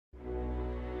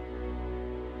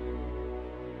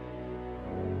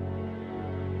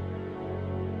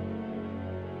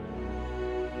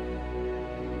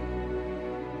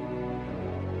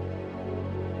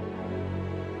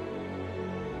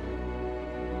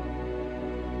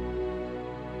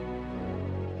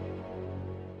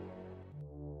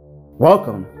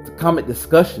Welcome to Comic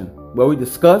Discussion, where we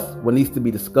discuss what needs to be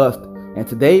discussed. And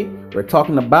today, we're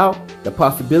talking about the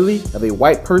possibility of a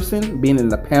white person being in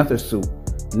the Panther suit.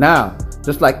 Now,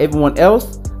 just like everyone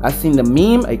else, I seen the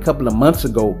meme a couple of months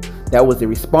ago that was a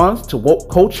response to woke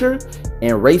culture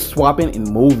and race swapping in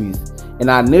movies.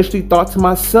 And I initially thought to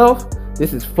myself,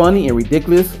 this is funny and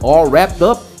ridiculous, all wrapped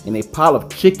up in a pile of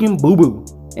chicken boo-boo.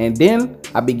 And then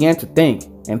I began to think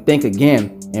and think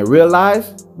again and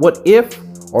realize, what if,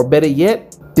 or better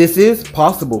yet, this is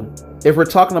possible. If we're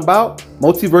talking about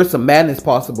multiverse of madness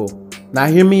possible. Now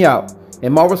hear me out.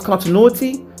 In Marvel's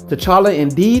continuity, T'Challa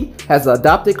indeed has an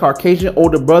adopted Caucasian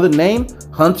older brother named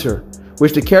Hunter,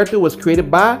 which the character was created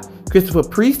by Christopher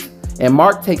Priest and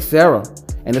Mark Teixeira.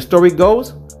 And the story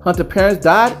goes, Hunter's parents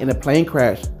died in a plane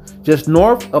crash just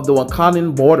north of the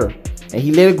Wakandan border, and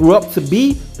he later grew up to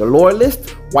be the loyalist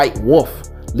White Wolf,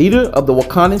 leader of the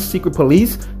Wakandan secret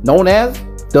police known as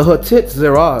the Hatit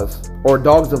Zeraz, or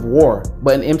Dogs of War,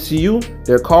 but in MCU,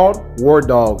 they're called War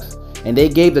Dogs. And they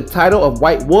gave the title of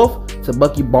White Wolf to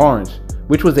Bucky Barnes,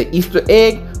 which was an Easter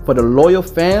egg for the loyal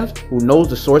fans who knows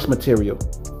the source material.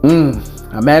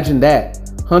 Imagine that.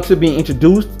 Hunter being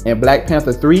introduced in Black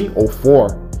Panther 3 or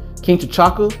 4. King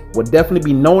T'Chaka would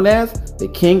definitely be known as the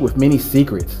King with Many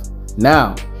Secrets.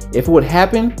 Now, if it would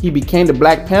happen, he became the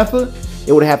Black Panther,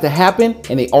 it would have to happen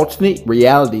in an alternate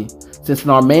reality. Since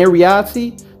in our main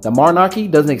reality, the monarchy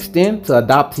doesn't extend to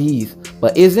adoptees,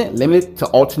 but isn't limited to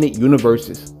alternate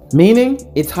universes.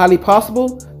 Meaning, it's highly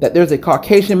possible that there's a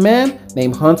Caucasian man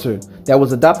named Hunter that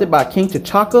was adopted by King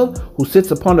T'Chaka, who sits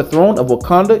upon the throne of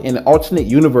Wakanda in an alternate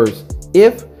universe,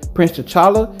 if Prince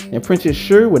T'Challa and Princess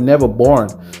Shuri were never born.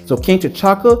 So King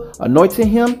T'Chaka anointed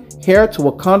him heir to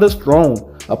Wakanda's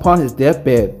throne upon his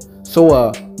deathbed.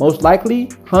 So most likely,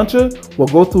 Hunter will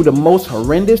go through the most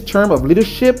horrendous term of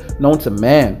leadership known to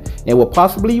man, and will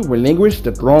possibly relinquish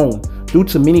the throne due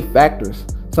to many factors.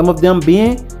 Some of them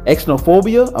being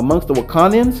xenophobia amongst the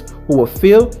Wakandans, who will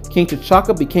feel King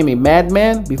T'Chaka became a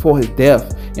madman before his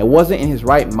death and wasn't in his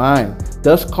right mind,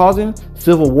 thus causing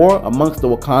civil war amongst the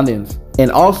Wakandans. And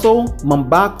also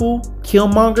M'Baku,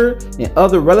 Killmonger, and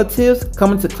other relatives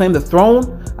coming to claim the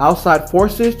throne, outside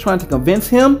forces trying to convince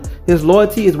him his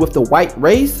loyalty is with the white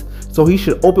race, so he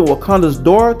should open Wakanda's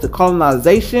door to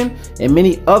colonization and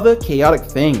many other chaotic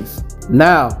things.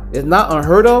 Now, it's not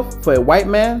unheard of for a white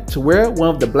man to wear one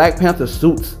of the Black Panther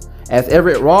suits, as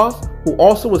Everett Ross, who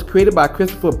also was created by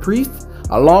Christopher Priest,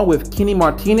 along with Kenny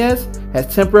Martinez,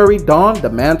 has temporarily donned the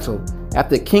mantle,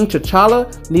 after King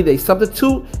T'Challa needed a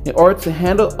substitute in order to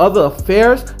handle other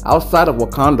affairs outside of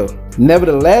Wakanda.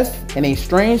 Nevertheless, in a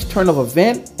strange turn of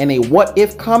event in a What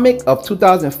If comic of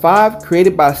 2005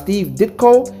 created by Steve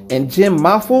Ditko and Jim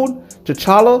Mahfood,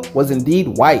 T'Challa was indeed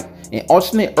white in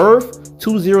alternate Earth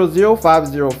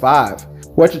 200505,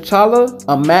 where T'Challa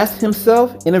unmasked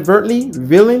himself inadvertently,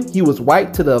 revealing he was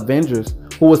white to the Avengers,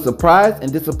 who was surprised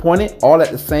and disappointed all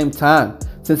at the same time,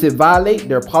 since it violated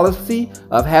their policy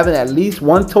of having at least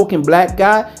one token black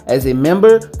guy as a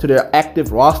member to their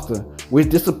active roster, which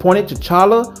disappointed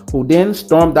T'Challa, who then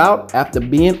stormed out after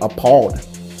being appalled.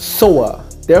 So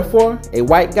therefore, a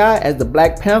white guy as the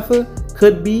Black Panther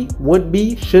could be, would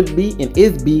be, should be, and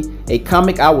is be a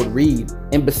comic I would read.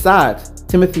 And besides,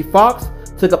 Timothy Fox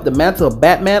took up the mantle of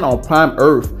Batman on Prime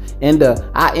Earth in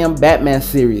the I Am Batman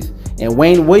series, and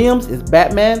Wayne Williams is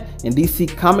Batman in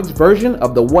DC Comics version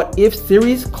of the What If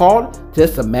series called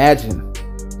Just Imagine.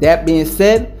 That being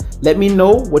said, let me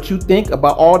know what you think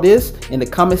about all this in the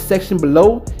comment section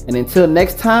below, and until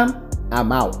next time,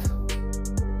 I'm out.